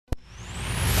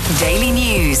Daily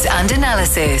news and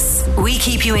analysis. We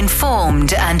keep you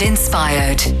informed and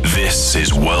inspired. This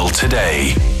is World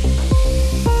Today.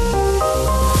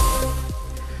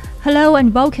 Hello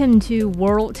and welcome to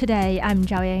World Today. I'm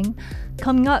Zhao Yang.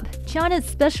 Coming up, China's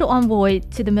special envoy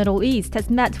to the Middle East has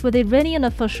met with Iranian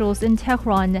officials in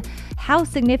Tehran. How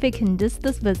significant is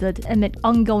this visit amid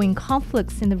ongoing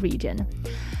conflicts in the region?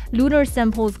 Lunar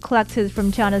samples collected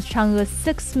from China's Chang'e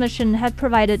 6 mission have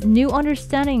provided new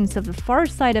understandings of the far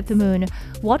side of the moon.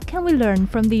 What can we learn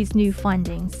from these new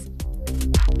findings?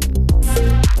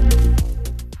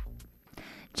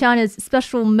 China's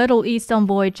special Middle East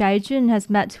envoy Zhai Jun has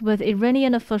met with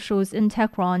Iranian officials in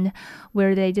Tehran,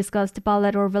 where they discussed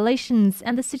bilateral relations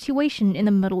and the situation in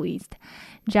the Middle East.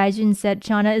 Zhai Jun said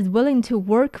China is willing to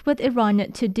work with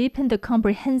Iran to deepen the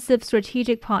comprehensive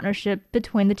strategic partnership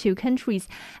between the two countries,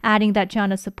 adding that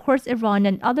China supports Iran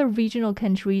and other regional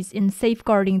countries in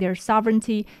safeguarding their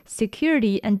sovereignty,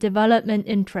 security, and development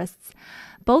interests.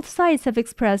 Both sides have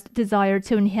expressed desire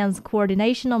to enhance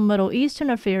coordination on Middle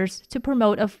Eastern affairs to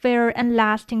promote a fair and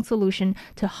lasting solution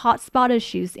to hotspot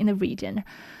issues in the region.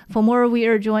 For more, we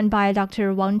are joined by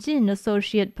Dr. Wang Jin,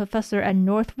 Associate Professor at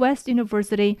Northwest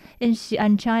University in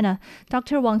Xi'an, China.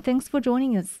 Dr. Wang, thanks for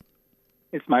joining us.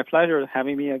 It's my pleasure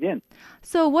having me again.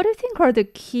 So what do you think are the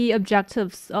key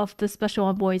objectives of the special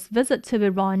envoy's visit to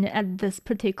Iran at this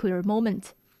particular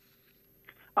moment?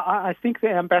 I think the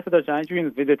Ambassador Zhai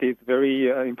Jun's visit is very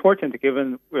important,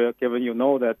 given you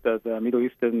know that the Middle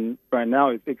East right now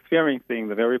is experiencing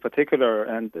the very particular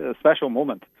and special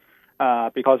moment,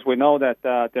 because we know that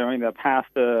during the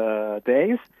past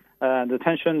days, the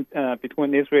tension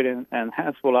between Israel and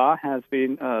Hezbollah has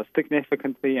been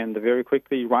significantly and very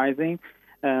quickly rising,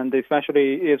 and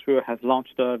especially Israel has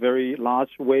launched a very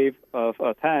large wave of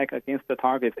attack against the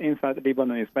targets inside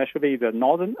Lebanon, especially the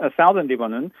southern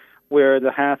Lebanon, where the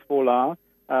Hezbollah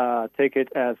take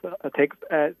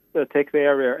the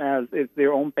area as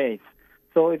their own base.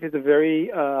 So it is a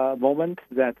very moment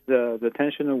that the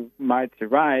tension might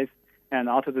rise, and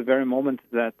out of the very moment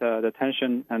that the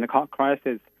tension and the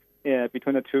crisis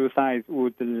between the two sides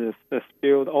would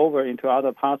spill over into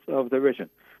other parts of the region.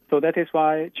 So that is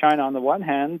why China, on the one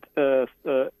hand,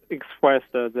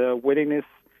 expressed the willingness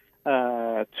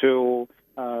to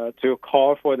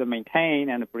call for the maintain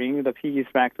and bring the peace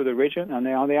back to the region, and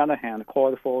then on the other hand,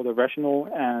 called for the rational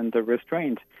and the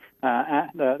restraint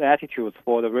the attitudes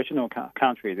for the regional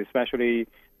countries. Especially,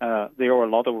 there were a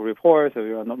lot of reports, there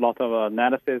were a lot of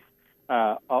analysis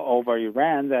over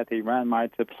Iran that Iran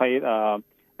might play a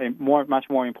much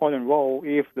more important role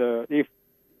if the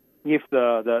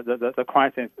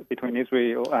crisis between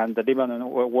Israel and the Lebanon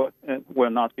will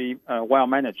not be well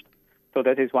managed. So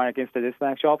that is why, against this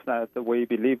backdrop, that we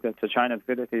believe that China's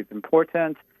visit is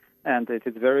important, and it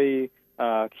is very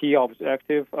key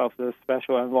objective of the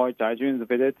special envoy Zhai Jun's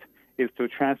visit is to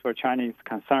transfer Chinese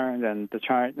concerns and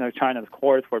China's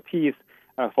call for peace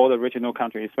for the regional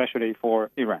country, especially for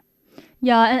Iran.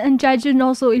 Yeah, and Zhai Jun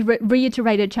also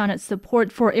reiterated China's support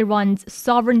for Iran's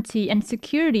sovereignty and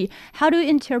security. How do you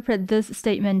interpret this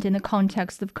statement in the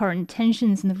context of current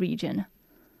tensions in the region?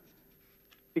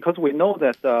 Because we know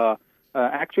that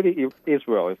actually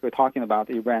Israel, if we're talking about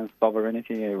Iran's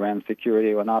sovereignty, Iran's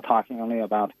security, we're not talking only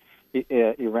about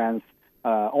Iran's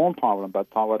own problem, but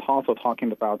we're also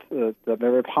talking about the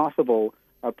very possible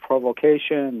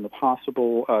provocation, the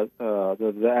possible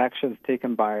the actions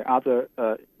taken by other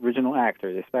regional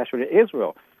actors, especially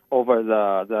Israel, over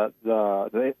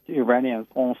the Iranians'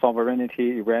 own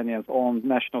sovereignty, Iranians' own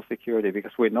national security.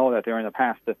 Because we know that during the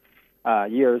past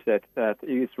years that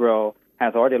Israel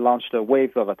has already launched a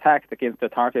wave of attacks against the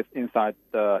targets inside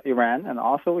Iran, and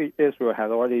also Israel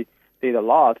has already did a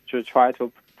lot to try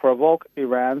to provoke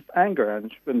Iran's anger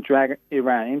and drag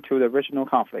Iran into the regional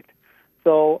conflict.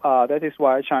 So that is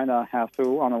why China has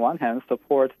to, on the one hand,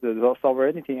 support the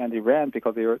sovereignty and Iran,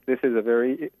 because this is a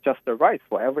very just a right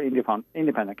for every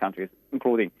independent countries,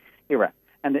 including Iran.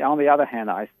 And on the other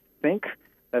hand, I think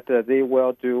that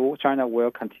China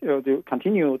will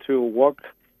continue to work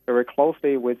very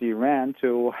closely with Iran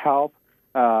to help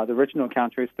the regional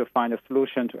countries to find a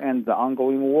solution to end the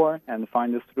ongoing war and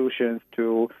find the solutions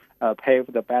to pave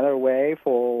the better way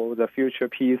for the future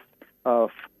peace of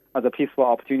the peaceful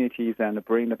opportunities and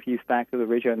bring the peace back to the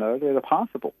region as early as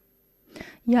possible.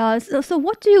 Yeah, so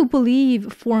what do you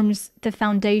believe forms the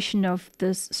foundation of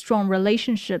this strong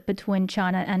relationship between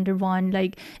China and Iran?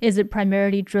 Like, is it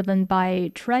primarily driven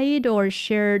by trade or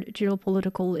shared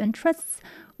geopolitical interests,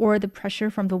 or the pressure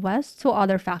from the West, or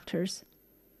other factors?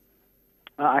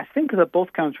 I think that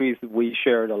both countries, we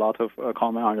shared a lot of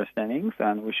common understandings,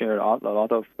 and we shared a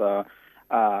lot of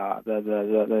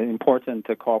important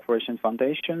cooperation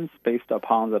foundations based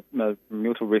upon the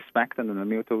mutual respect and the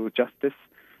mutual justice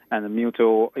and the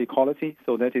mutual equality.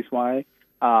 So that is why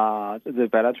the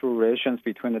bilateral relations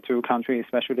between the two countries,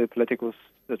 especially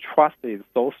the trust, is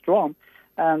so strong.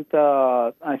 And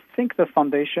I think the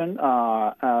foundation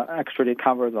actually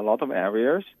covers a lot of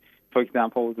areas. For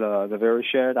example, the very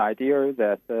shared idea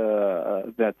that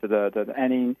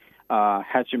any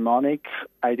hegemonic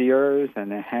ideas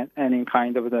and any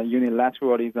kind of the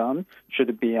unilateralism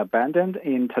should be abandoned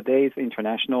in today's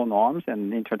international norms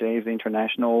and in today's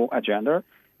international agenda.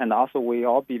 And also, we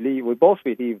both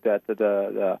believe that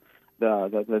the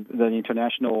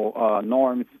international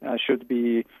norms should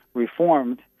be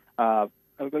reformed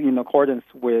in accordance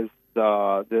with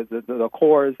the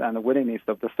cause and the willingness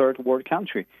of the third world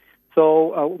country.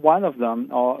 So one of them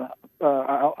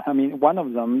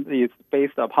is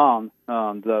based upon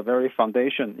the very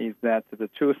foundation is that the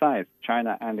two sides,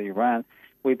 China and Iran,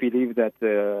 we believe that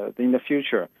in the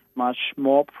future, much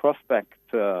more prospect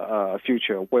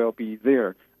future will be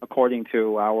there according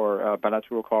to our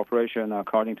bilateral cooperation,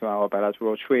 according to our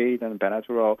bilateral trade and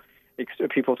bilateral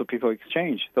people-to-people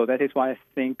exchange. So that is why I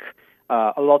think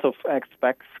a lot of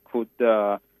aspects could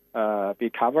be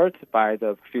covered by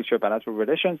the future bilateral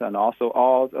relations, and also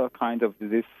all the kind of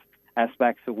these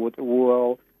aspects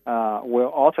will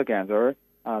altogether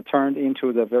turned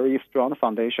into the very strong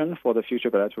foundation for the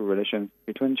future bilateral relations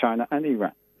between China and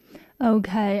Iran.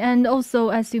 Okay, and also,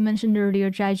 as you mentioned earlier,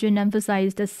 Zhai Jun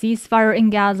emphasized the ceasefire in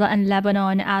Gaza and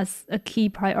Lebanon as a key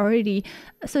priority.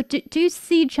 So do you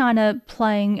see China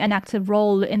playing an active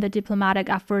role in the diplomatic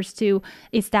efforts to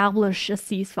establish a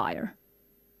ceasefire?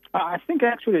 I think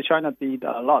actually China did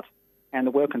a lot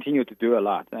and will continue to do a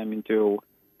lot. I mean, to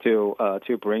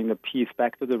bring the peace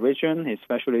back to the region,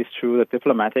 especially through the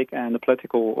diplomatic and the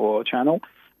political channel,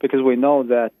 because we know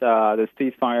that the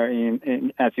ceasefire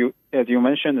in as you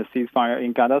mentioned, the ceasefire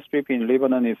in Gaza Strip in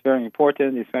Lebanon is very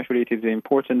important. Especially, it is an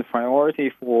important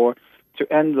priority to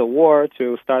end the war,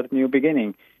 to start a new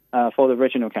beginning for the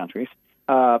regional countries.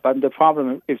 But the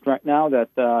problem is right now that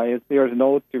there is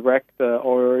no direct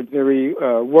or very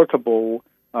workable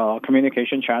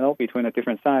communication channel between the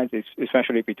different sides,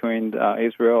 especially between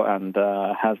Israel and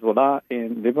Hezbollah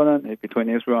in Lebanon, between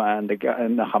Israel and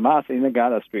Hamas in the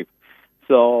Gaza Strip.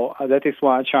 So that is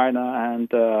why China and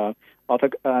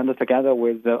together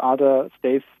with the other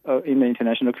states in the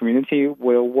international community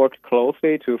will work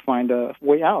closely to find a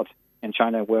way out. And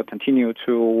China will continue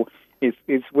to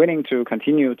is willing to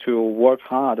continue to work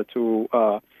hard to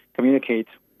communicate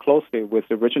closely with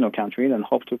the regional countries and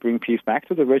hope to bring peace back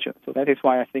to the region. So that is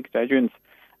why I think Zhai Jun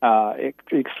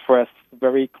expressed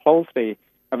very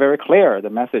clear the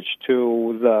message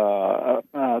to the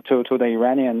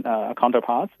Iranian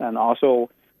counterparts, and also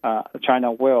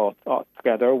China will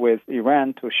together with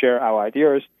Iran to share our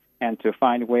ideas and to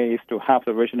find ways to help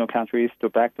the regional countries to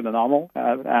back to the normal,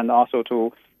 and also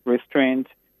to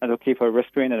keep a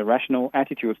restrained and rational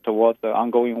attitude towards the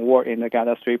ongoing war in the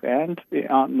Gaza Strip and the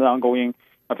ongoing,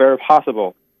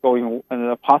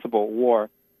 war,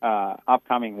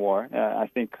 upcoming war, I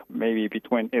think maybe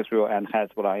between Israel and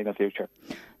Hezbollah in the future.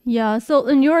 Yeah, so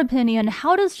in your opinion,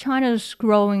 how does China's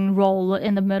growing role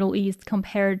in the Middle East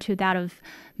compare to that of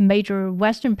major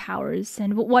Western powers?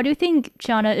 And what do you think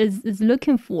China is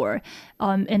looking for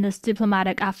in its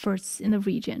diplomatic efforts in the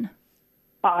region?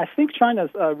 I think China's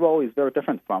role is very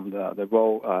different from the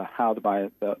role held by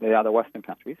the other Western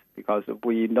countries, because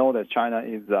we know that China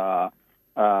is a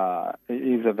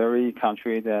very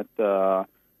country that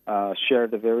share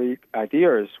the very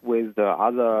ideas with the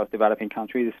other developing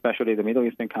countries, especially the Middle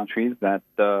Eastern countries, that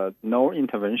no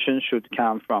intervention should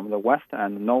come from the West,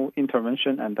 and no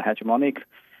intervention and the hegemonic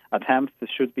attempts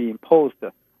should be imposed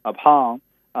upon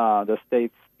the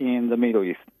states in the Middle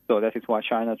East. So that is why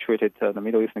China treated the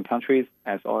Middle Eastern countries,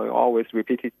 as I always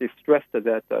repeatedly stressed,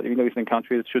 that the Middle Eastern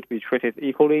countries should be treated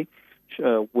equally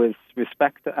with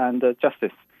respect and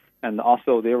justice. And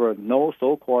also, there were no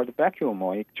so-called vacuum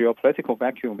or geopolitical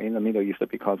vacuum in the Middle East,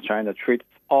 because China treats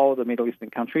all the Middle Eastern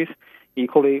countries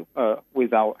equally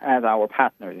as our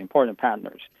partners, important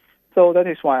partners. So that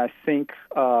is why I think,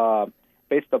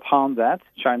 based upon that,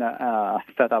 China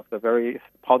set up a very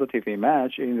positive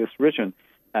image in this region.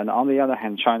 And on the other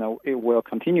hand, China will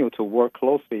continue to work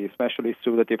closely, especially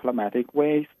through the diplomatic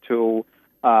ways, to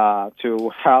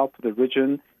help the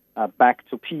region back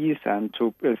to peace, and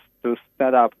to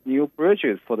set up new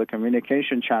bridges for the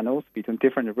communication channels between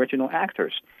different regional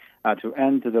actors, to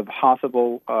end the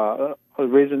possible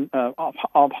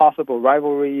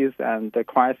rivalries and the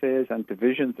crises and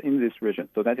divisions in this region.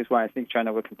 So that is why I think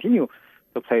China will continue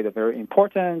to play a very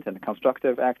important and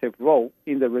constructive, active role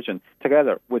in the region,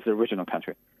 together with the regional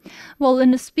country. Well,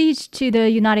 in a speech to the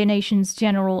United Nations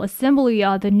General Assembly,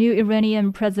 the new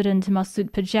Iranian President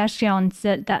Masoud Pezeshkian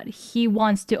said that he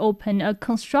wants to open a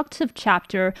constructive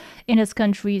chapter in his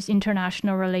country's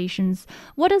international relations.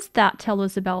 What does that tell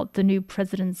us about the new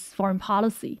president's foreign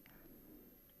policy?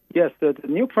 Yes, the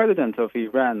new president of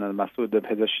Iran, Masoud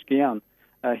Pezeshkian,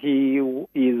 he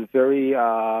is very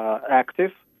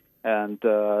active and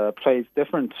plays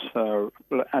different,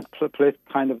 plays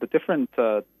kind of the different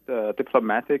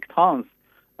diplomatic tones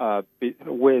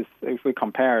if we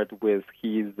compare it with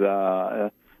his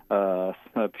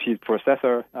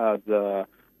predecessor,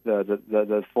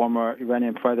 the former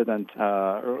Iranian president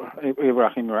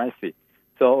Ibrahim Raisi.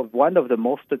 So one of the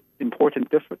most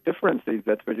important differences is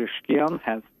that Pezeshkian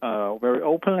has very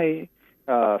openly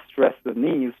stressed the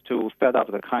needs to set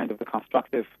up the kind of the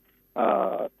constructive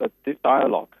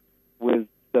dialogue with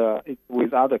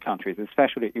other countries,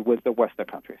 especially with the Western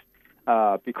countries,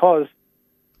 because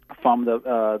from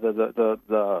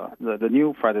the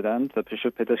new president,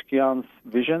 Pezeshkian's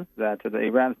vision that the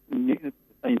Iran's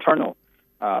internal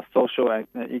social and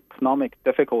economic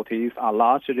difficulties are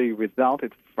largely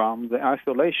resulted from the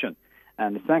isolation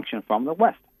and the sanction from the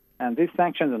West. And these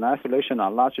sanctions and isolation are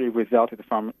largely resulted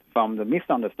from the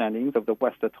misunderstandings of the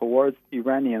West towards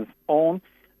Iranians' own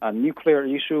nuclear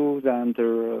issues and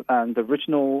the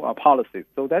regional policies.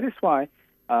 So that is why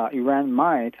Iran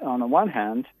might, on the one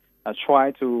hand,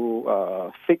 try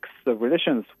to fix the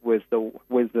relations with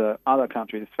the other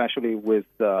countries, especially with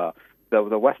the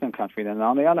Western countries, and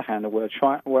on the other hand,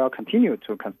 will continue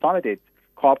to consolidate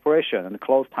cooperation and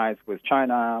close ties with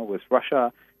China, with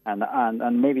Russia,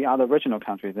 and maybe other regional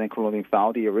countries, including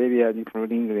Saudi Arabia,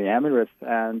 including the Emirates,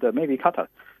 and maybe Qatar.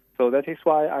 So that is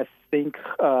why I think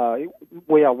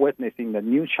we are witnessing the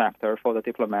new chapter for the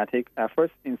diplomatic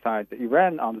efforts inside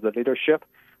Iran under the leadership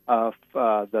of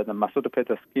the Masoud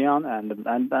Pezeshkian, and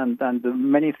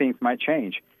many things might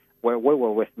change. Where we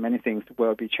will with many things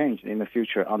will be changed in the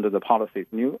future under the policies,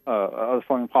 new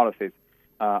foreign policies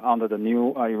under the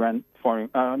new Iran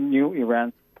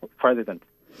president.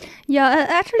 Yeah,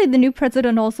 actually, the new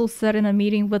president also said in a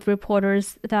meeting with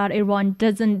reporters that Iran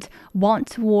doesn't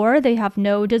want war. They have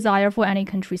no desire for any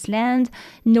country's land,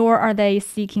 nor are they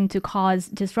seeking to cause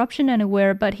disruption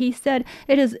anywhere. But he said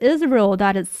it is Israel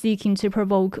that is seeking to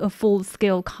provoke a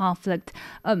full-scale conflict.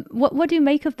 What do you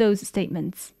make of those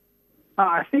statements?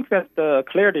 I think that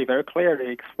very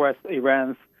clearly expressed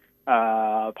Iran's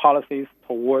policies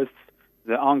towards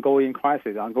the ongoing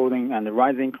and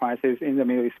rising crisis in the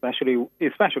Middle East,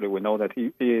 especially we know that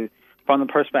from the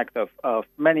perspective of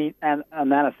many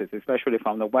analysis, especially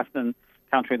from the Western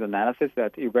countries' analysis,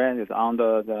 that Iran is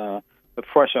under the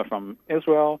pressure from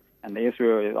Israel, and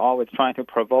Israel is always trying to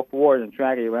provoke war and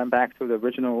drag Iran back to the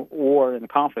original war and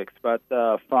conflicts. But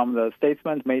from the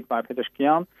statement made by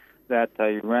Pezeshkian, that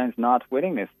Iran's not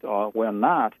willingness or will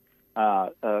not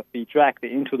be dragged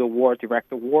into the war,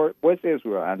 direct war with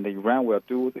Israel, and Iran will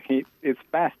do its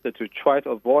best to try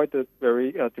to avoid the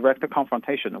very direct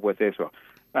confrontation with Israel.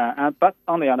 But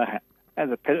on the other hand, as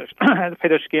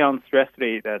Pezeshkian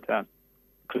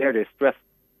clearly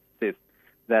stresses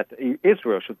that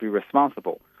Israel should be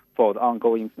responsible for the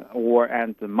ongoing war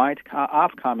and the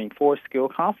upcoming full-scale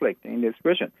conflict in this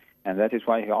region. And that is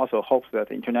why he also hopes that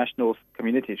the international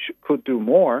community could do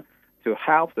more to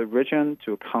help the region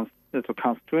to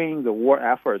constrain the war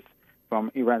efforts from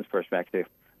Iran's perspective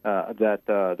that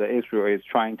Israel is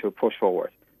trying to push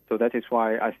forward. So that is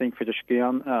why I think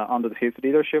Pezeshkian, under his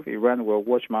leadership, Iran will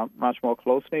work much more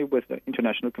closely with the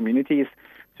international communities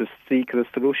to seek the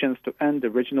solutions to end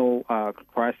the regional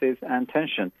crisis and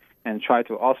tension, and try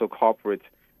to also cooperate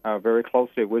very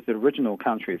closely with the regional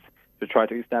countries to try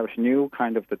to establish new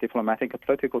kind of the diplomatic and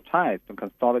political ties to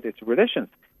consolidate relations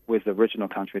with the regional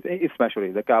countries,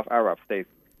 especially the Gulf Arab states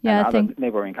and other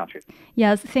neighboring countries.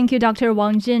 Yes, thank you, Dr.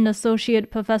 Wang Jin, Associate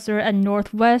Professor at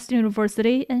Northwest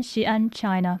University in Xi'an,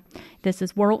 China. This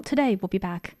is World Today. We'll be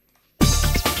back.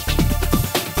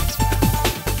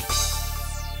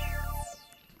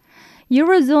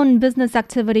 Eurozone business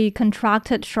activity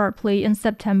contracted sharply in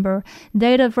September.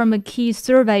 Data from a key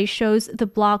survey shows the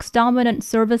bloc's dominant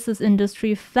services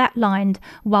industry flatlined,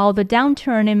 while the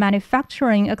downturn in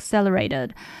manufacturing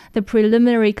accelerated. The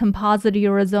preliminary composite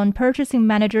Eurozone Purchasing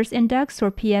Managers Index, or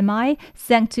PMI,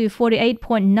 sank to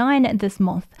 48.9 this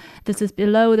month. This is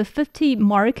below the 50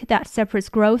 mark that separates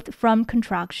growth from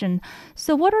contraction.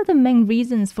 So what are the main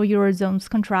reasons for Eurozone's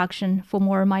contraction? For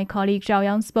more, my colleague Zhao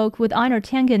Yang spoke with Einar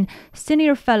Tangen,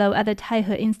 Senior Fellow at the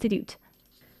Taihe Institute.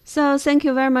 So thank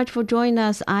you very much for joining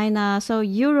us, Aina. So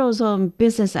Eurozone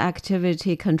business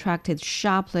activity contracted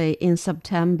sharply in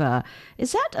September.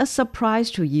 Is that a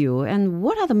surprise to you? And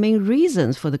what are the main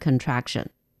reasons for the contraction?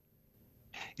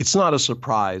 It's not a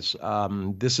surprise.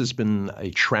 This has been a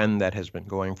trend that has been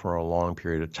going for a long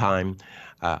period of time.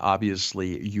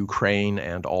 Obviously, Ukraine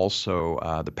and also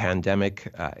the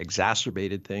pandemic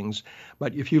exacerbated things.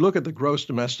 But if you look at the gross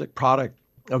domestic product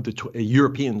of the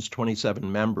Europeans'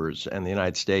 27 members and the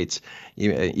United States,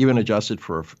 even adjusted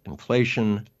for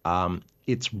inflation,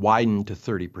 it's widened to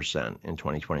 30% in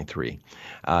 2023.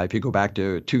 If you go back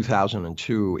to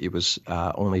 2002, it was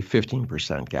only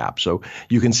 15% gap. So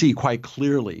you can see quite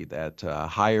clearly that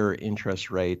higher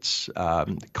interest rates,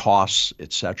 costs,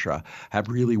 et cetera, have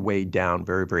really weighed down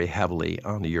very, very heavily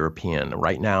on the European.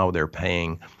 Right now, they're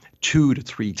paying 2 to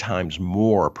 3 times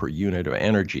more per unit of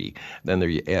energy than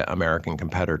the American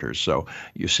competitors. So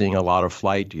you're seeing a lot of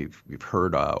flight. You've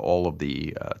heard all of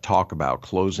the talk about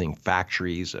closing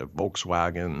factories of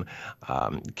Volkswagen,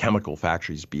 chemical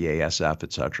factories, BASF,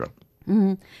 et cetera.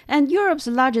 Mm-hmm. And Europe's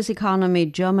largest economy,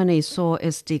 Germany, saw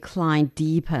its decline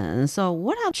deepen. So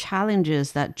what are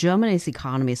challenges that Germany's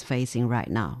economy is facing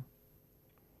right now?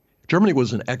 Germany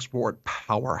was an export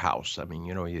powerhouse. I mean,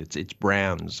 its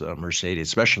brands, Mercedes,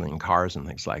 especially in cars and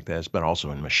things like this, but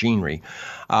also in machinery,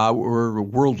 were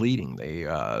world leading. They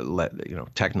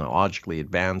technologically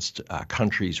advanced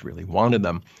countries really wanted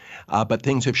them, but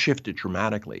things have shifted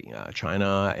dramatically.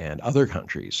 China and other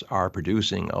countries are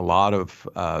producing a lot of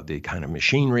the kind of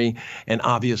machinery, and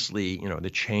obviously, the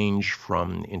change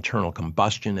from internal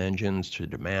combustion engines to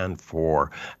demand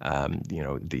for,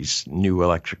 these new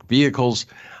electric vehicles.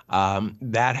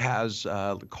 That has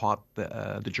caught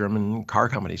the German car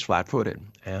companies flat-footed,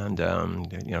 and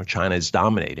China is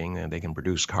dominating, and they can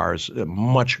produce cars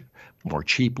much more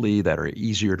cheaply that are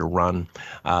easier to run.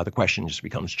 The question just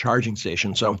becomes charging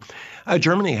stations. So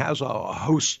Germany has a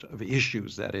host of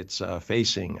issues that it's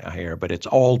facing here, but it's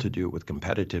all to do with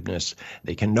competitiveness.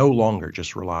 They can no longer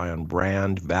just rely on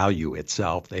brand value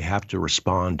itself. They have to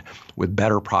respond with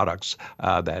better products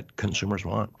that consumers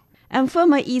want. And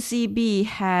former ECB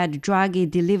head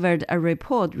Draghi delivered a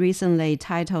report recently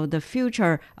titled The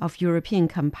Future of European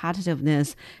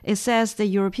Competitiveness. It says the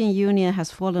European Union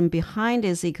has fallen behind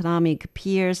its economic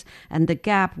peers and the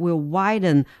gap will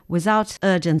widen without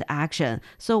urgent action.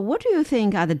 So what do you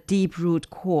think are the deep root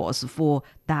cause for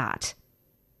that?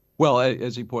 Well,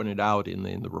 as he pointed out in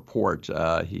the report,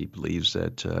 he believes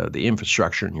that the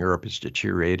infrastructure in Europe has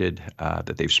deteriorated,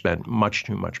 that they've spent much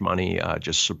too much money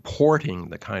just supporting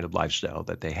the kind of lifestyle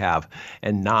that they have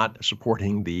and not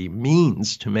supporting the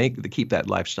means to keep that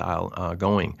lifestyle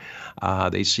going.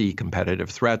 They see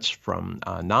competitive threats from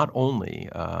not only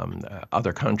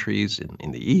other countries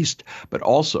in the East, but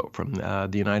also from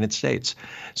the United States.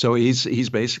 So he's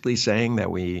basically saying that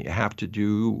we have to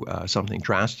do something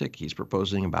drastic. He's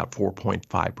proposing about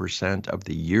 4.5% of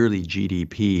the yearly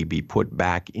GDP be put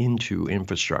back into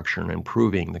infrastructure and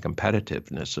improving the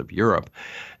competitiveness of Europe.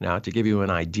 Now, to give you an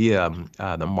idea,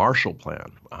 the Marshall Plan,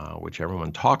 which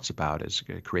everyone talks about as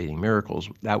creating miracles,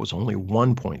 that was only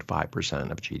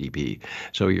 1.5% of GDP.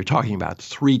 So you're talking about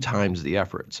 3 times the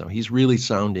effort. So he's really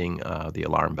sounding the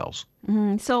alarm bells.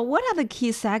 So what are the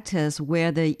key sectors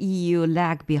where the EU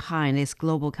lag behind its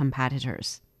global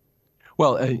competitors?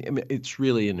 Well, it's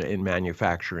really in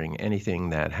manufacturing,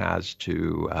 anything that has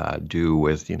to do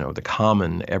with, the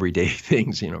common everyday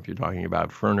things, if you're talking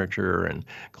about furniture and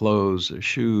clothes,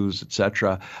 shoes, et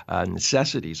cetera,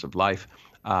 necessities of life.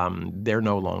 They're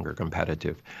no longer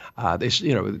competitive.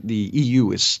 The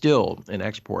EU is still an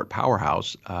export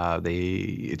powerhouse.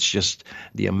 It's just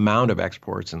the amount of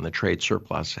exports and the trade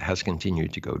surplus has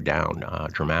continued to go down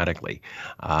dramatically.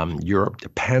 Europe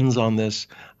depends on this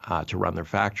to run their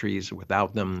factories.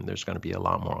 Without them, there's going to be a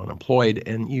lot more unemployed,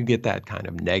 and you get that kind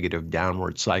of negative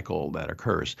downward cycle that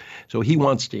occurs. So he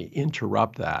wants to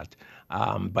interrupt that.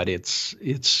 But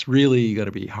it's really going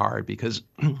to be hard because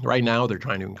right now they're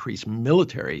trying to increase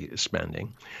military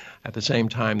spending at the same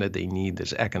time that they need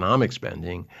this economic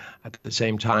spending, at the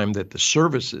same time that the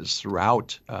services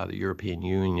throughout the European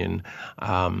Union,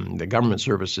 the government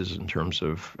services in terms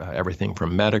of everything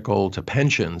from medical to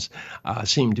pensions,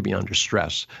 seem to be under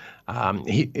stress.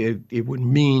 It would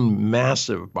mean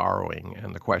massive borrowing.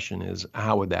 And the question is,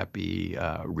 how would that be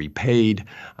repaid?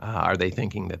 Are they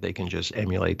thinking that they can just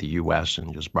emulate the U.S.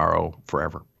 and just borrow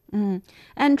forever?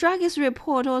 And Draghi's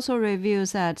report also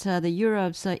reveals that the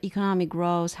Europe's economic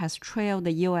growth has trailed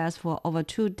the U.S. for over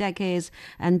 2 decades,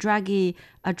 and Draghi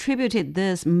attributed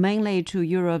this mainly to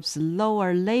Europe's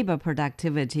lower labor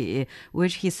productivity,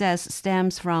 which he says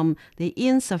stems from the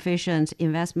insufficient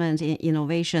investment in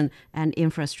innovation and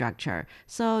infrastructure.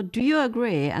 So do you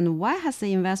agree? And why has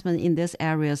the investment in these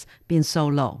areas been so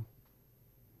low?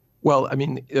 Well, I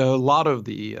mean, a lot of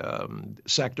the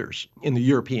sectors in the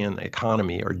European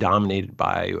economy are dominated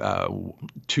by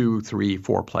 2, 3,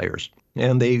 4 players.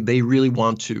 And they really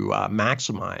want to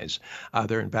maximize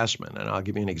their investment. And I'll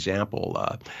give you an example.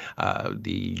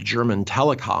 The German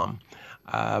telecom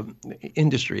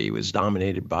industry was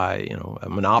dominated by, a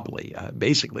monopoly.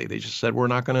 Basically, they just said, we're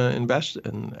not going to invest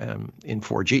in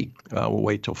 4G. We'll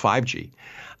wait till 5G.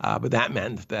 But that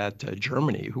meant that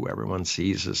Germany, who everyone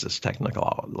sees as this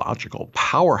technological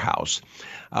powerhouse,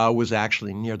 was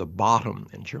actually near the bottom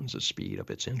in terms of speed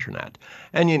of its internet.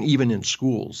 And even in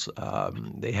schools,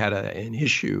 they had an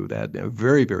issue that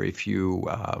very, very few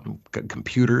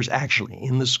computers actually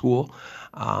in the school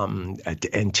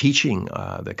and teaching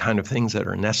the kind of things that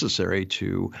are necessary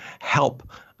to help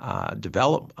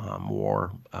develop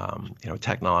more,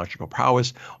 technological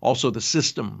prowess. Also, the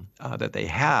system that they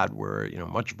had were,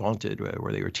 much vaunted,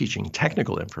 where they were teaching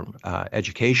technical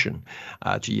education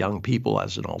to young people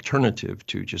as an alternative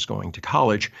to just going to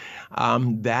college.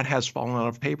 That has fallen out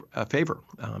of favor.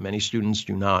 Many students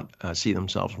do not see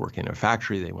themselves working in a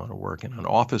factory. They want to work in an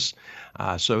office.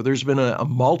 So there's been a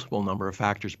multiple number of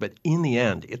factors, but in the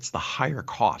end, it's the higher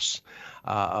costs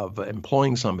of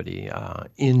employing somebody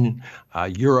in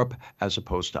Europe as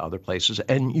opposed to other places.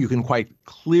 And you can quite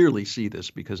clearly see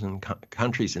this because in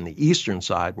countries in the eastern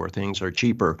side where things are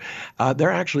cheaper,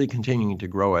 they're actually continuing to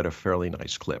grow at a fairly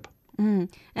nice clip.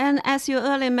 And as you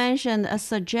earlier mentioned, a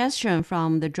suggestion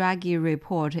from the Draghi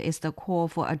report is the call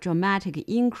for a dramatic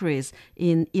increase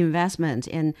in investment.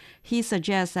 And he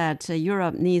suggests that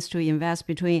Europe needs to invest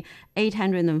between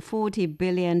 840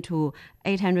 billion to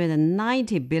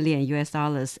 890 billion US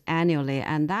dollars annually,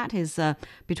 and that is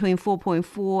between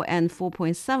 4.4 and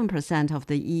 4.7% of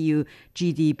the EU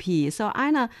GDP. So,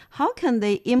 Aina, how can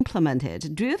they implement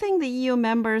it? Do you think the EU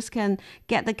members can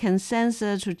get the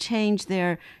consensus to change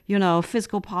their,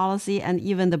 fiscal policy and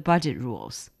even the budget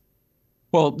rules?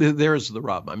 Well, there's the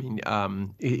rub. I mean,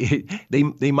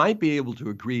 they might be able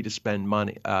to agree to spend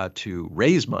money, to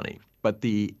raise money, but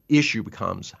the issue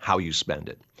becomes how you spend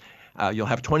it. You'll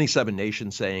have 27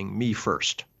 nations saying, me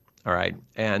first. All right.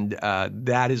 And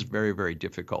that is very, very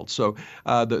difficult. So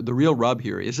the real rub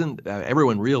here isn't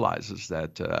everyone realizes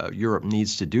that Europe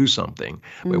needs to do something.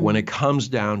 But when it comes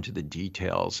down to the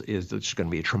details, there's going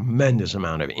to be a tremendous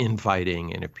amount of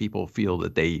infighting. And if people feel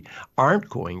that they aren't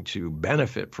going to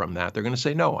benefit from that, they're going to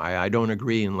say, no, I don't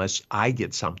agree unless I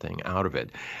get something out of it.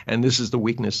 And this is the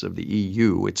weakness of the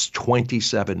EU. It's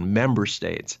 27 member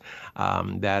states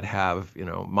that have,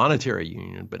 monetary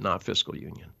union, but not fiscal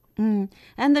union.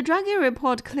 And the Draghi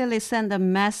report clearly sent a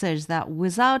message that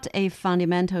without a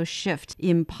fundamental shift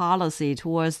in policy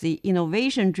towards the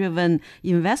innovation-driven,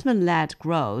 investment-led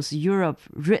growth, Europe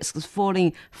risks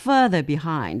falling further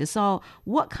behind. So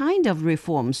what kind of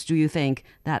reforms do you think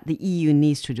that the EU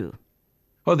needs to do?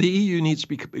 Well, the EU needs to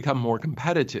become more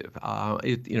competitive.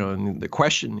 And the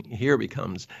question here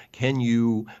becomes, can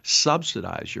you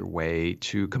subsidize your way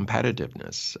to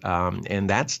competitiveness? And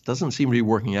that doesn't seem to be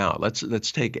working out.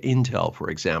 Let's take Intel, for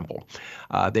example.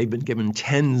 They've been given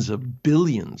tens of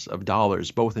billions of dollars,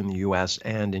 both in the U.S.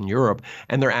 and in Europe,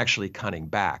 and they're actually cutting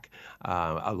back.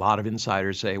 A lot of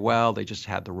insiders say, well, they just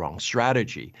had the wrong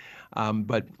strategy.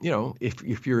 But,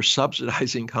 if you're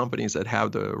subsidizing companies that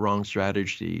have the wrong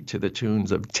strategy to the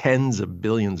tunes of tens of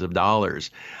billions of dollars,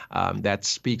 that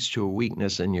speaks to a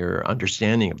weakness in your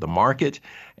understanding of the market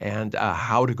and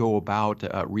how to go about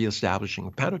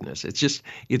reestablishing competitiveness.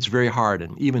 It's very hard.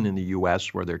 And even in the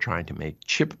U.S., where they're trying to make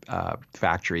chip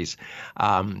factories,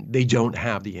 they don't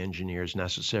have the engineers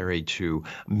necessary to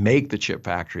make the chip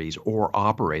factories or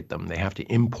operate them. They have to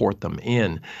import them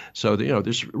in. So,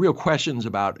 there's real questions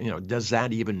about, does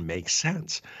that even make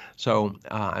sense? So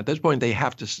at this point, they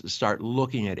have to start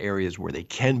looking at areas where they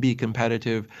can be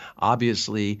competitive.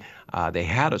 Obviously, they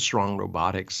had a strong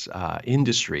robotics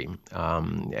industry,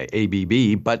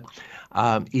 ABB, but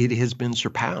it has been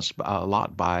surpassed a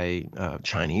lot by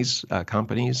Chinese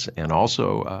companies and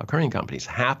also Korean companies.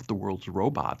 Half the world's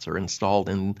robots are installed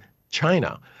in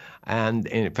China. And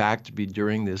in fact,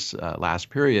 during this last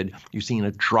period, you've seen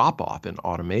a drop-off in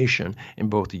automation in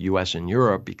both the U.S. and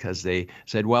Europe because they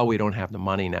said, well, we don't have the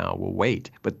money now, we'll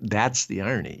wait. But that's the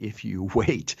irony. If you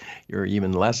wait, you're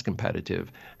even less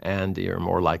competitive and you're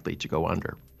more likely to go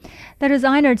under. That is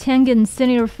Einar Tengen,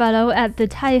 Senior Fellow at the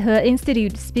Taihe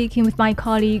Institute, speaking with my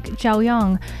colleague Zhao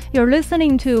Yang. You're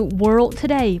listening to World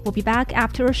Today. We'll be back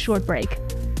after a short break.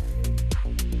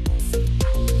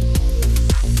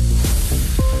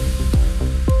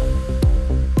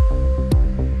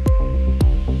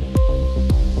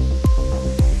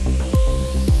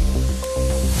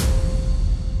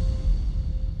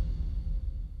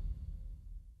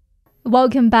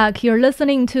 Welcome back. You're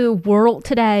listening to World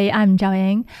Today. I'm Zhao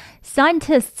Yang.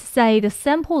 Scientists say the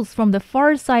samples from the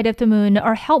far side of the moon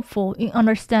are helpful in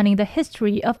understanding the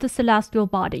history of the celestial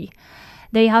body.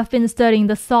 They have been studying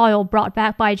the soil brought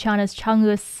back by China's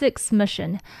Chang'e 6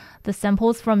 mission. The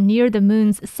samples from near the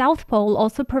moon's south pole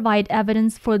also provide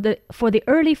evidence for the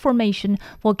early formation,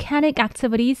 volcanic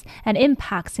activities, and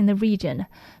impacts in the region.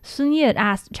 Sun Ye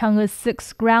asked Chang'e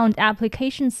 6 ground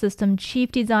application system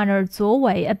chief designer Zuo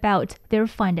Wei about their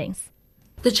findings.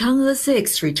 The Chang'e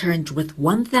 6 returned with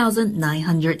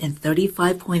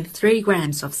 1,935.3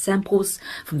 grams of samples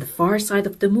from the far side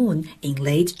of the moon in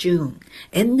late June.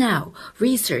 And now,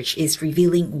 research is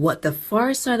revealing what the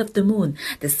far side of the moon,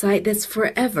 the side that's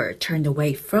forever turned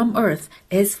away from Earth,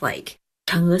 is like.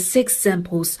 Chang'e 6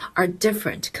 samples are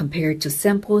different compared to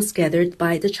samples gathered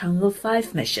by the Chang'e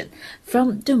 5 mission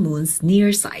from the moon's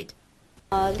near side.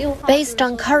 Based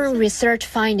on current research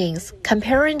findings,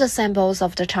 comparing the samples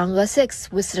of the Chang'e 6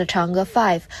 with the Chang'e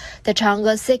 5, the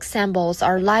Chang'e 6 samples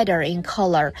are lighter in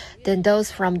color than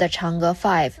those from the Chang'e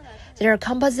 5. Their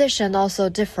composition also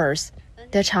differs.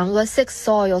 The Chang'e 6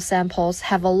 soil samples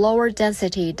have a lower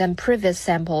density than previous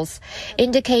samples,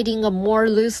 indicating a more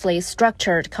loosely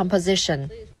structured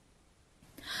composition.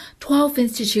 12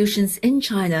 institutions in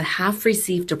China have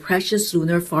received the precious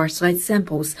lunar farside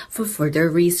samples for further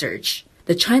research.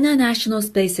 The China National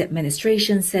Space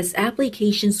Administration says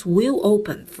applications will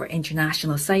open for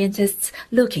international scientists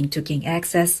looking to gain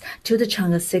access to the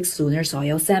Chang'e 6 lunar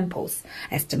soil samples,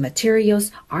 as the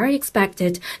materials are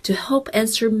expected to help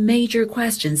answer major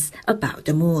questions about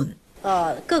the moon.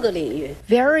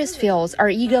 Various fields are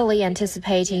eagerly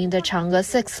anticipating the Chang'e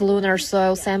 6 lunar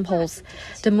soil samples.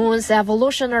 The moon's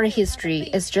evolutionary history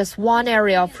is just one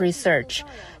area of research.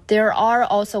 There are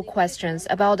also questions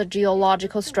about the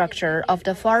geological structure of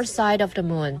the far side of the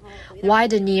moon, why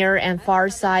the near and far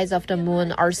sides of the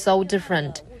moon are so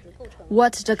different,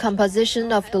 what the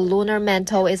composition of the lunar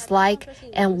mantle is like,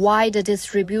 and why the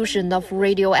distribution of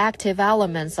radioactive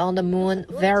elements on the moon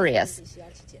varies.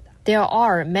 There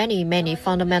are many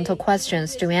fundamental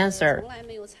questions to answer.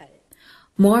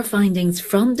 More findings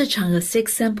from the Chang'e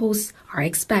 6 samples are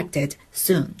expected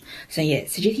soon. 深夜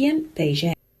CGTN 北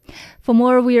京。 For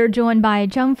more, we are joined by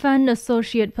Zhang Fan,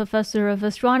 Associate Professor of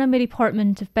Astronomy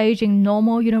Department of Beijing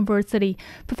Normal University.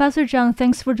 Professor Zhang,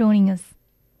 thanks for joining us.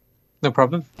 No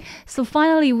problem. So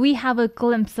finally, we have a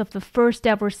glimpse of the first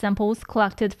ever samples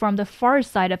collected from the far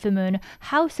side of the moon.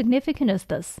 How significant is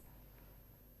this?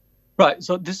 Right,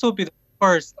 so this will be the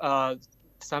first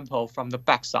sample from the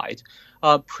backside.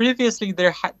 Previously,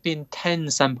 there had been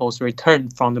 10 samples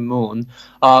returned from the moon,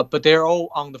 but they're all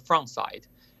on the front side.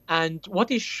 And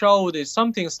what it showed is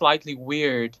something slightly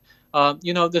weird.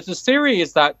 The theory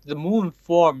is that the moon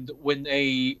formed when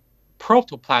a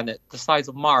protoplanet the size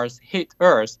of Mars hit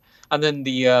Earth, and then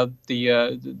the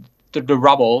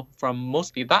rubble from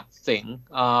mostly that thing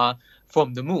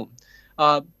from the moon.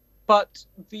 But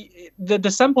the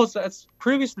samples that's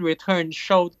previously returned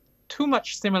showed too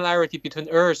much similarity between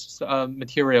Earth's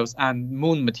materials and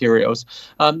moon materials.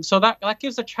 So that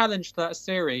gives a challenge to that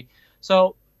theory.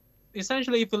 So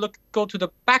essentially, if you go to the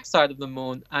backside of the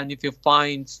moon, and if you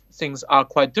find things are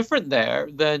quite different there,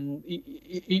 then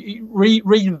it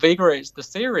reinvigorates the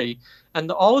theory. And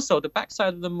also, the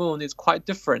backside of the moon is quite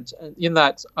different in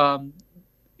that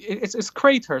it's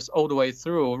craters all the way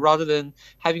through, rather than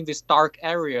having these dark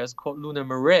areas called lunar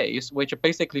moraines, which are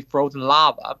basically frozen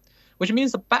lava, which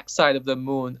means the backside of the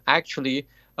moon actually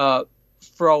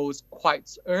froze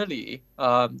quite early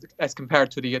as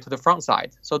compared to the front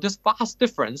side. So this vast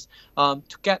difference, to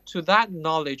get to that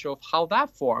knowledge of how that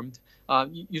formed,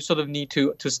 you sort of need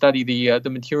to study the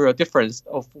material difference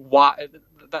of why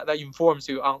that informs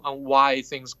you on why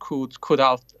things could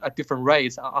out at different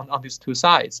rates on these two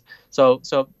sides. So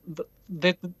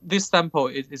this sample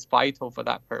is vital for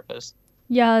that purpose.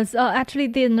 Yes, actually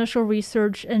the initial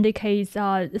research indicates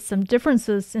some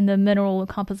differences in the mineral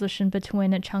composition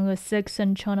between the Chang'e 6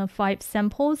 and Chang'e 5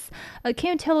 samples.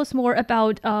 Can you tell us more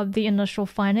about the initial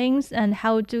findings and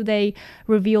how do they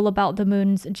reveal about the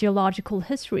moon's geological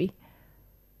history?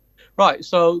 Right,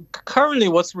 so currently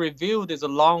what's revealed is a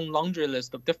long laundry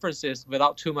list of differences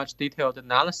without too much detailed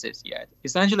analysis yet.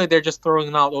 Essentially, they're just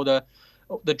throwing out all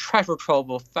the treasure trove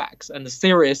of facts, and the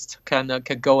theorists can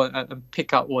go and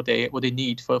pick out what they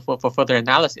need for further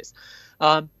analysis.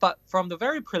 But from the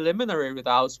very preliminary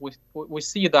results, we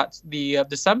see that the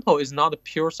sample is not a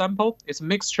pure sample. It's a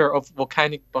mixture of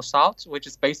volcanic basalt, which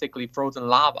is basically frozen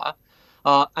lava,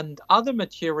 and other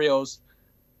materials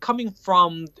coming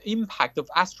from the impact of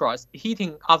asteroids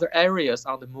hitting other areas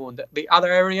on the moon. The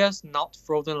other areas, not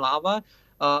frozen lava,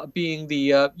 being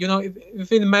the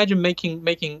if you imagine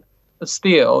making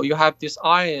steel, you have this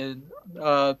iron,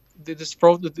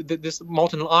 this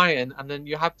molten iron, and then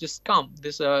you have this scum,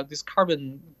 this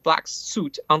carbon black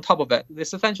soot on top of it.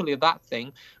 It's essentially that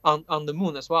thing on the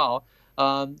moon as well,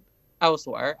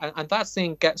 elsewhere, and that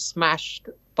thing gets smashed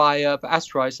by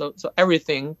asteroids. So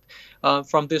everything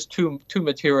from these two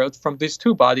materials, from these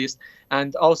two bodies,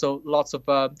 and also lots of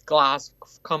glass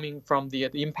coming from the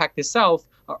impact itself,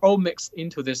 are all mixed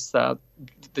into this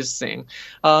thing.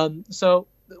 So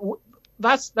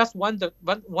that's one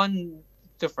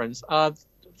difference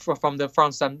from the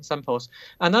front samples.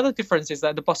 Another difference is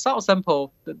that the basalt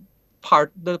sample, the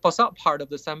basalt part of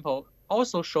the sample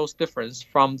also shows difference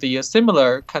from the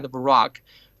similar kind of rock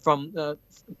from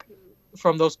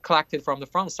those collected from the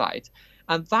front side.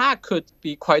 And that could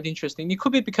be quite interesting. It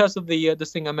could be because of the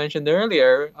thing I mentioned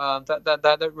earlier,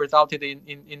 that resulted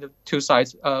in the two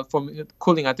sides from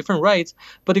cooling at different rates.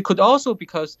 But it could also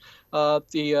because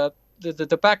the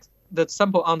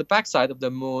sample on the backside of the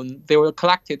moon, they were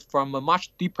collected from a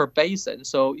much deeper basin.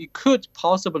 So it could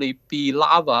possibly be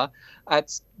lava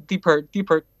at deeper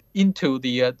into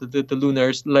the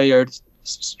lunar layered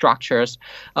structures.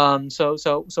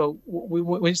 So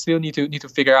we still need to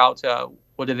figure out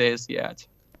what it is yet.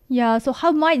 Yeah, so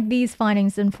how might these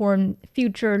findings inform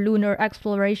future lunar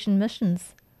exploration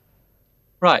missions?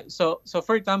 Right. So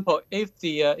for example, if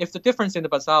the difference in the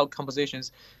basalt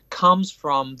compositions comes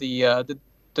from the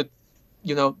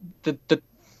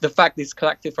fact it's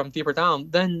collected from deeper down,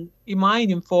 then it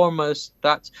might inform us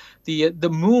that the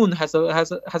moon has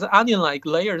an onion-like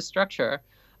layered structure.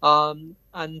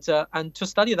 And to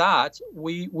study that,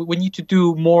 we need to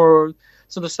do more.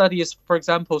 So the study is, for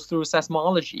example, through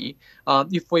seismology.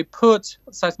 If we put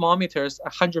seismometers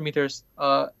 100 meters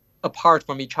apart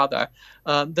from each other,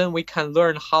 then we can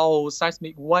learn how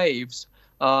seismic waves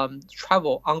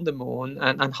travel on the moon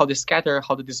and how they scatter,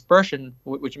 how the dispersion,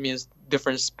 which means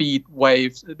different speed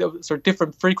waves, so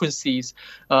different frequencies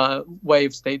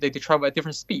waves, they travel at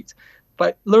different speeds.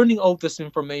 By learning all this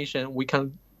information, we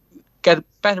can get a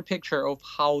better picture of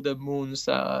how the moon's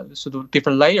sort of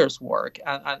different layers work,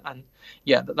 and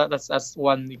yeah, that's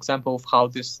one example of how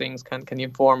these things can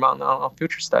inform on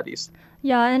future studies.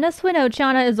 Yeah, and as we know,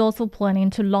 China is also planning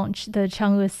to launch the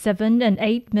Chang'e 7 and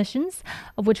 8 missions,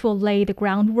 which will lay the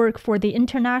groundwork for the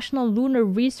International Lunar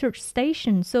Research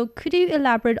Station. So could you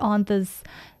elaborate on this,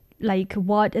 like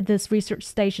what this research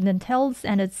station entails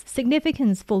and its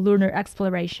significance for lunar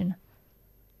exploration?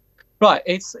 Right.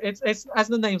 It's as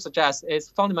the name suggests, it's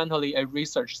fundamentally a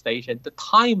research station. The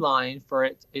timeline for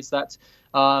it is that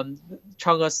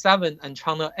Chang'e 7 and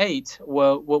Chang'e 8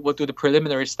 will do the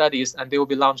preliminary studies, and they will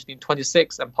be launched in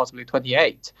 26 and possibly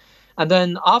 28. And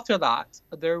then after that,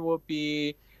 there will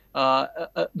be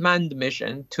a manned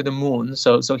mission to the moon.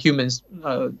 So humans,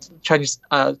 Chinese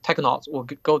technauts will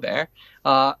go there.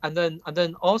 And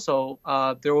then also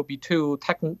there will be two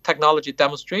technology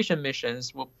demonstration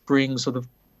missions will bring sort of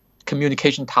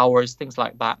communication towers, things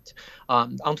like that,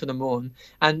 onto the moon.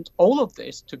 And all of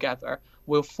this together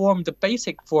will form the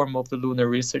basic form of the Lunar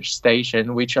Research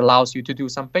Station, which allows you to do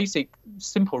some basic,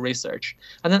 simple research.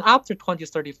 And then after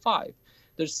 2035,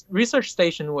 this research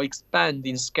station will expand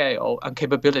in scale and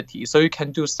capability, so you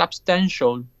can do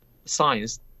substantial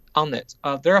science on it.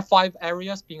 There are 5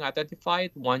 areas being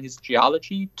identified. 1 is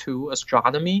geology, 2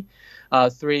 astronomy,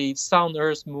 3 sun,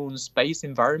 earth, moon, space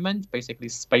environment, basically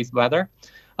space weather.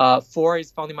 4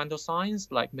 is fundamental science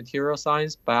like material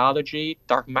science, biology,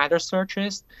 dark matter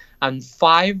searches, and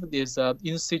 5 is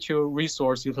in situ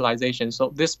resource utilization.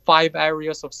 So these 5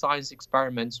 areas of science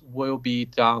experiments will be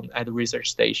done at the research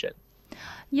station.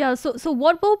 Yeah, so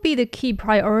what will be the key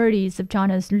priorities of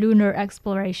China's lunar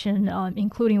exploration,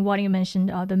 including what you mentioned,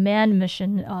 the manned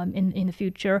mission in the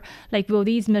future? Like, will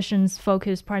these missions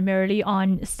focus primarily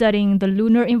on studying the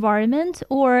lunar environment,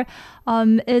 or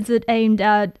is it aimed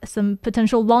at some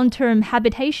potential long-term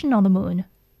habitation on the moon?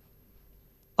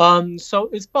 So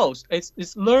it's both.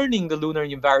 It's learning the lunar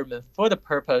environment for the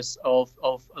purpose of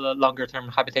longer term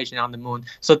habitation on the moon.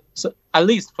 So at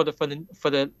least for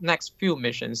the next few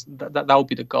missions, that will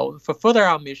be the goal. For further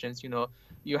on missions,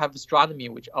 you have astronomy,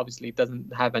 which obviously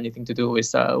doesn't have anything to do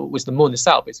with the moon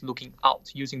itself. It's looking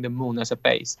out, using the moon as a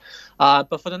base.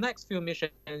 But for the next few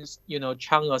missions,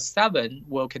 Chang'e 7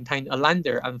 will contain a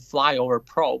lander and flyover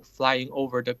probe flying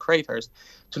over the craters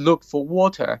to look for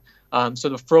water.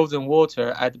 Sort of frozen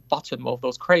water at the bottom of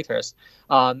those craters.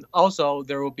 Also,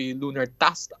 there will be lunar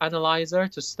dust analyzer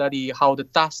to study how the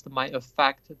dust might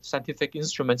affect scientific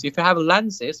instruments. If you have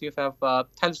lenses, if you have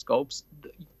telescopes,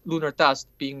 lunar dust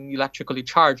being electrically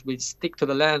charged will stick to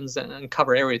the lens and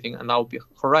cover everything, and that would be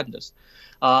horrendous.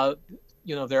 There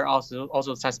are also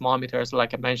seismometers,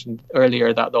 like I mentioned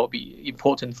earlier, that will be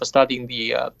important for studying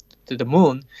the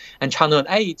moon. And Chang'e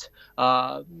 8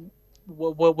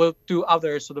 we'll do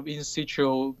other sort of in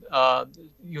situ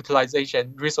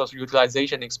resource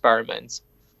utilization experiments.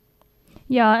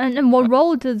 Yeah, and what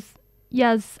role does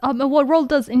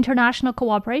international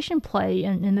cooperation play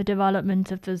in the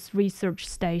development of this research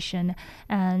station,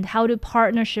 and how do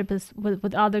partnerships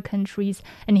with other countries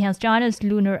enhance China's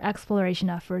lunar exploration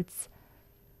efforts?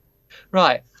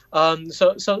 Right.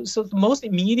 So the most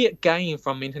immediate gain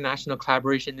from international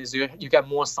collaboration is you get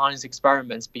more science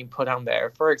experiments being put on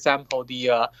there. For example,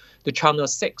 the Chang'e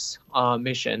 6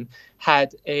 mission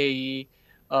had a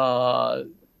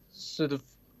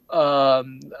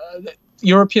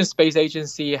European Space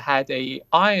Agency had a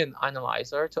ion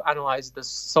analyzer to analyze the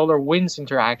solar wind's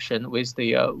interaction with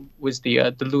the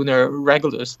lunar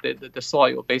regulus, the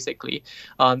soil, basically.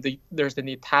 There's an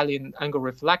Italian angle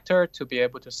reflector to be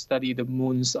able to study the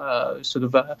moon's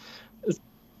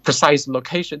precise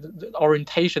location,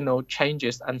 orientational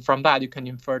changes, and from that you can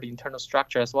infer the internal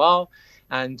structure as well.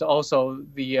 And also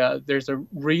there's a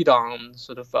radon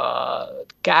sort of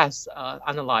gas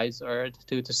analyzer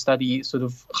to study sort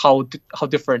of how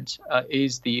different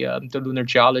is the lunar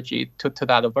geology to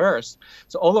that of Earth.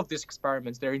 So all of these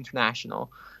experiments, they're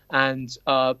international, and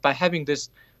by having this,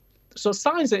 so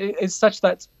science is such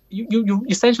that you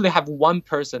essentially have one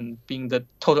person being the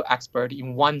total expert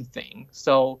in one thing.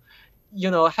 So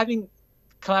having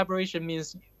collaboration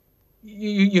means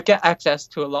you get access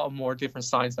to a lot more different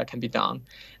science that can be done.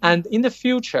 And in the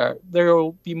future, there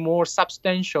will be more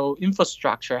substantial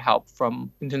infrastructure help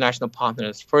from international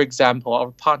partners. For example,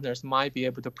 our partners might be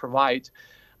able to provide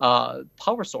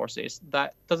power sources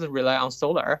that doesn't rely on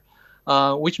solar,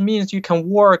 which means you can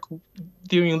work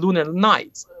during lunar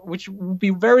nights, which will be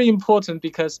very important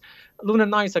because lunar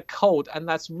nights are cold, and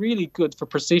that's really good for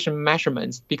precision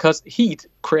measurements because heat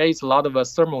creates a lot of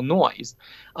thermal noise.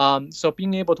 So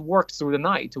being able to work through the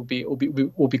night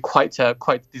will be quite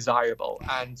desirable,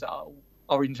 and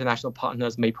our international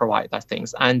partners may provide that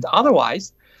things. And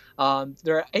otherwise,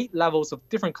 there are 8 levels of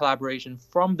different collaboration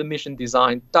from the mission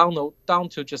design down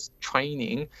to just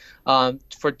training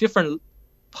for different.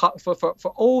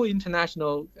 For all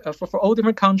international, for all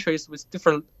different countries with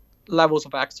different levels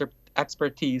of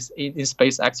expertise in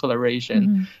space exploration.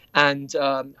 Mm-hmm. And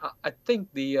I think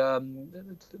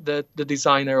the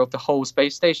designer of the whole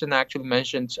space station actually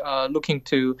mentioned looking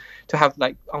to have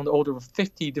like on the order of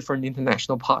 50 different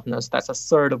international partners. That's a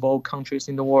third of all countries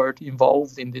in the world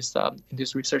involved in this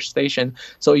research station.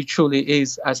 So it truly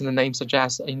is, as the name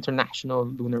suggests, an international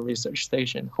lunar research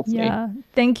station, hopefully. Yeah.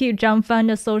 Thank you, Zhang Fan,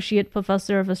 Associate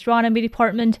Professor of Astronomy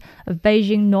Department of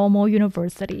Beijing Normal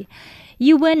University.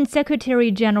 UN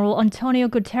Secretary-General Antonio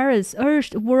Guterres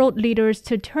urged world leaders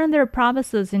to turn their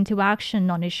promises into action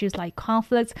on issues like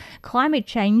conflicts, climate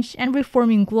change, and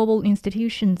reforming global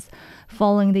institutions.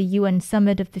 Following the UN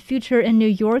Summit of the Future in New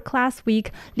York last week,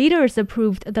 leaders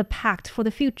approved the Pact for the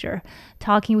Future.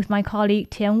 Talking with my colleague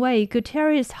Tian Wei,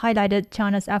 Guterres highlighted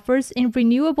China's efforts in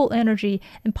renewable energy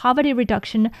and poverty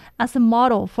reduction as a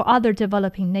model for other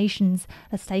developing nations.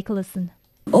 Let's take a listen.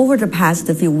 Over the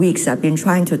past few weeks, I've been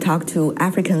trying to talk to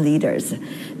African leaders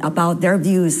about their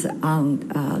views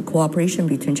on cooperation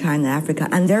between China and Africa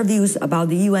and their views about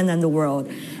the UN and the world.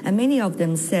 And many of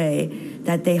them say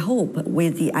that they hope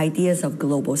with the ideas of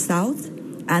Global South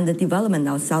and the development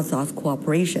of South-South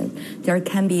cooperation, there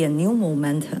can be a new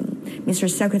momentum. Mr.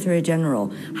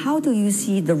 Secretary-General, how do you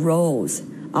see the roles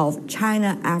of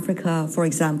China, Africa, for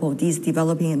example, these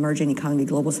developing emerging economy,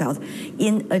 Global South,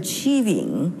 in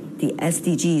achieving the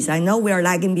SDGs? I know we are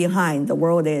lagging behind, the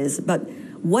world is, but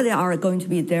what are going to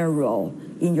be their role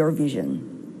in your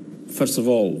vision? First of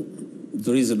all,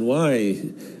 the reason why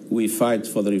we fight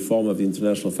for the reform of the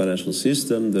international financial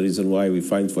system, the reason why we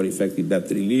fight for effective debt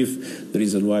relief, the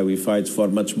reason why we fight for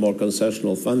much more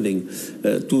concessional funding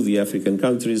to the African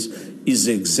countries is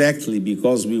exactly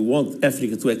because we want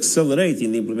Africa to accelerate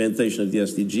in the implementation of the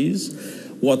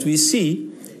SDGs. What we see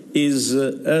is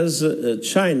as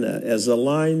China has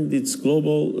aligned its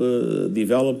global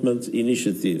development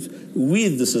initiative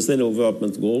with the Sustainable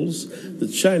Development Goals, the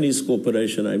Chinese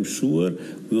cooperation, I'm sure,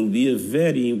 will be a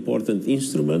very important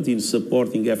instrument in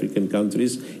supporting African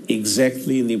countries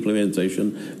exactly in the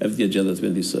implementation of the Agenda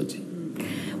 2030.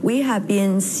 We have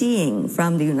been seeing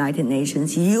from the United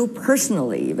Nations, you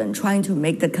personally even trying to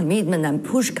make the commitment and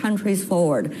push countries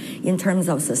forward in terms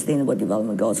of sustainable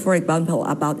development goals. For example,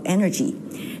 about energy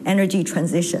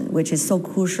transition, which is so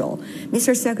crucial.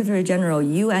 Mr. Secretary General,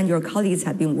 you and your colleagues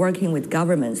have been working with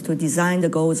governments to design the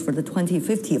goals for the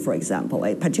 2050, for example,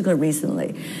 particularly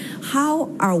recently. How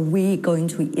are we going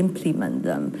to implement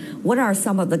them? What are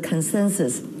some of the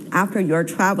consensus after you're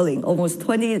traveling almost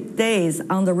 20 days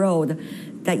on the road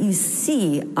that you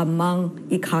see among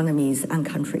economies and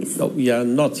countries? No, we are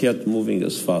not yet moving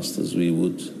as fast as we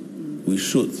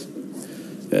should.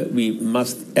 We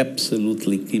must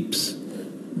absolutely keep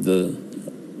the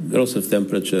growth of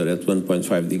temperature at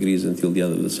 1.5 degrees until the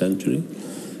end of the century.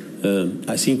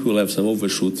 I think we'll have some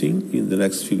overshooting in the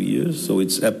next few years, so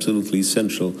it's absolutely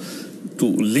essential to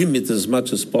limit as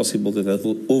much as possible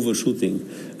that overshooting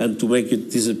and to make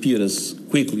it disappear as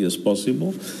quickly as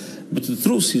possible. But the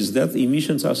truth is that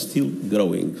emissions are still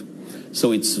growing.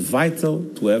 So it's vital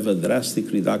to have a drastic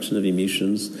reduction of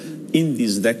emissions in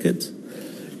this decade.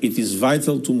 It is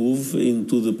vital to move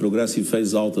into the progressive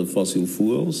phase out of fossil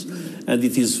fuels. And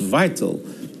it is vital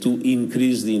to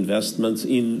increase the investment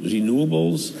in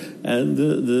renewables and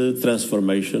the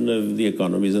transformation of the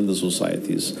economies and the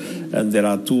societies. And there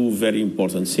are two very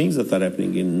important things that are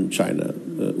happening in China.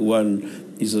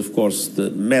 One is, of course, the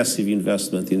massive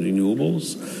investment in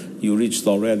renewables. You reached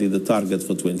already the target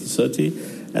for 2030.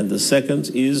 And the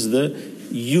second is the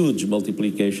huge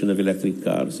multiplication of electric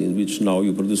cars, in which now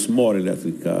you produce more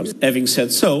electric cars. Having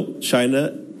said so,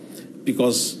 China,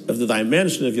 because of the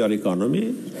dimension of your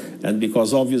economy, and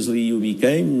because obviously you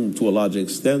became, to a large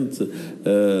extent,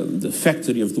 the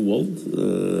factory of the world,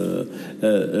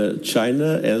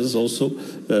 China has also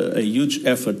a huge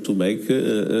effort to make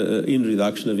in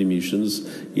reduction of emissions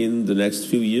in the next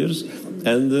few years.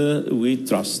 And we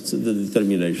trust the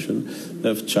determination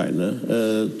of China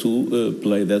to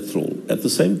play that role. At the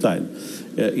same time,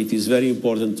 it is very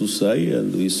important to say,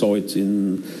 and we saw it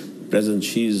in President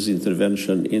Xi's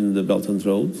intervention in the Belt and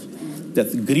Road,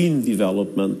 that green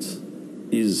development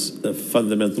is a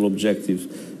fundamental objective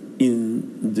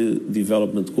in the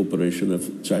development cooperation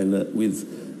of China with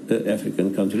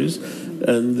African countries.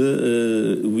 And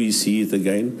we see it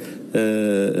again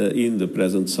in the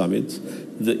present summit,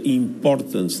 the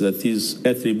importance that is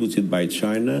attributed by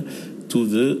China to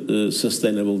the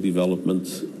sustainable development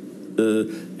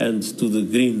and to the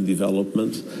green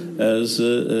development as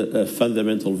a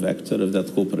fundamental vector of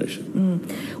that cooperation.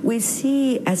 We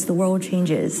see as the world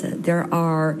changes, there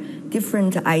are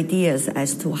different ideas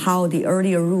as to how the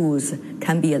earlier rules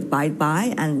can be abided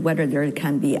by and whether there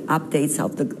can be updates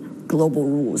of the global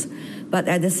rules. But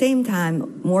at the same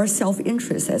time, more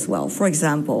self-interest as well. For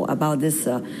example, about this,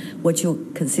 what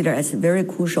you consider as very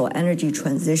crucial energy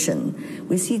transition.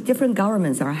 We see different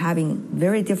governments are having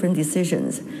very different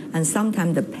decisions, and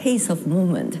sometimes the pace of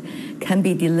movement can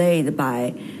be delayed by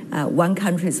one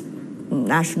country's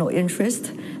national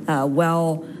interest,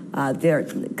 while their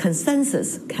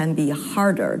consensus can be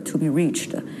harder to be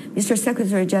reached. Mr.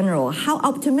 Secretary General, how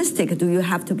optimistic do you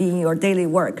have to be in your daily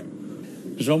work?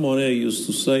 Jean Monnet used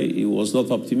to say he was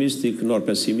not optimistic nor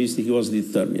pessimistic, he was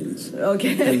determined.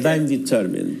 Okay. And I'm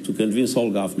determined to convince all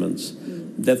governments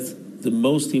that the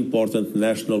most important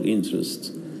national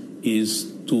interest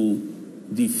is to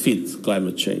defeat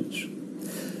climate change.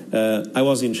 I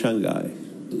was in Shanghai.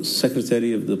 The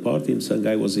secretary of the party in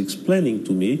Shanghai was explaining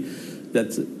to me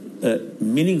that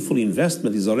meaningful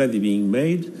investment is already being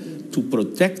made to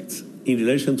protect in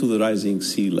relation to the rising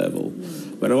sea level.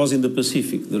 When I was in the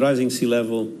Pacific, the rising sea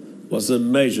level was a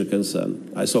major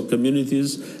concern. I saw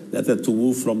communities that had to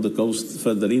move from the coast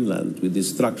further inland, with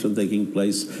destruction taking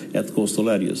place at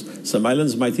coastal areas. Some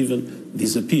islands might even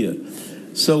disappear.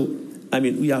 So, I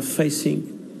mean, we are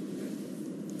facing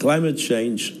climate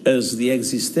change as the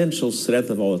existential threat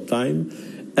of our time,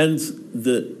 and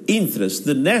the interest,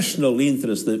 the national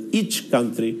interest of each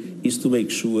country is to make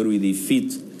sure we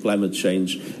defeat climate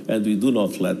change and we do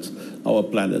not let our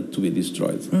planet to be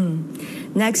destroyed.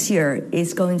 Next year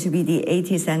is going to be the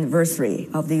 80th anniversary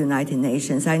of the United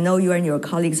Nations. I know you and your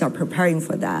colleagues are preparing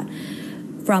for that.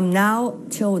 From now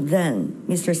till then,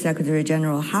 Mr. Secretary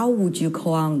General, how would you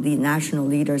call on the national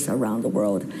leaders around the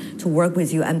world to work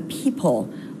with you and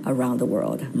people around the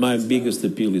world? My biggest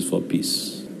appeal is for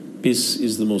peace. Peace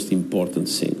is the most important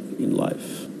thing in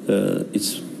life.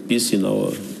 It's peace in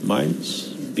our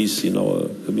minds, peace in our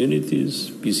communities,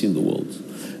 peace in the world.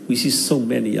 We see so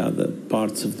many other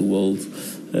parts of the world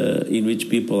in which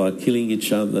people are killing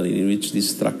each other, in which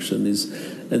destruction is,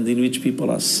 and in which people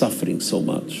are suffering so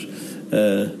much.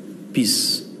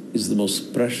 Peace is the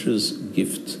most precious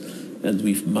gift, and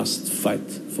we must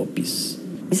fight for peace.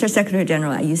 Mr.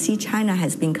 Secretary-General, you see China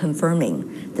has been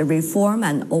confirming the reform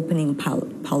and opening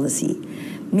policy.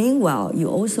 Meanwhile, you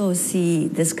also see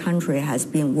this country has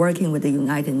been working with the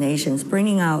United Nations,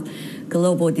 bringing out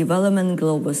global development,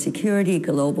 global security,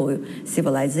 global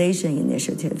civilization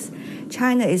initiatives.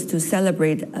 China is to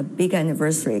celebrate a big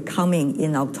anniversary coming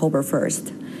in October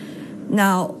 1st.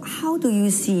 Now, how do you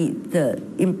see the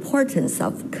importance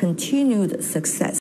of continued success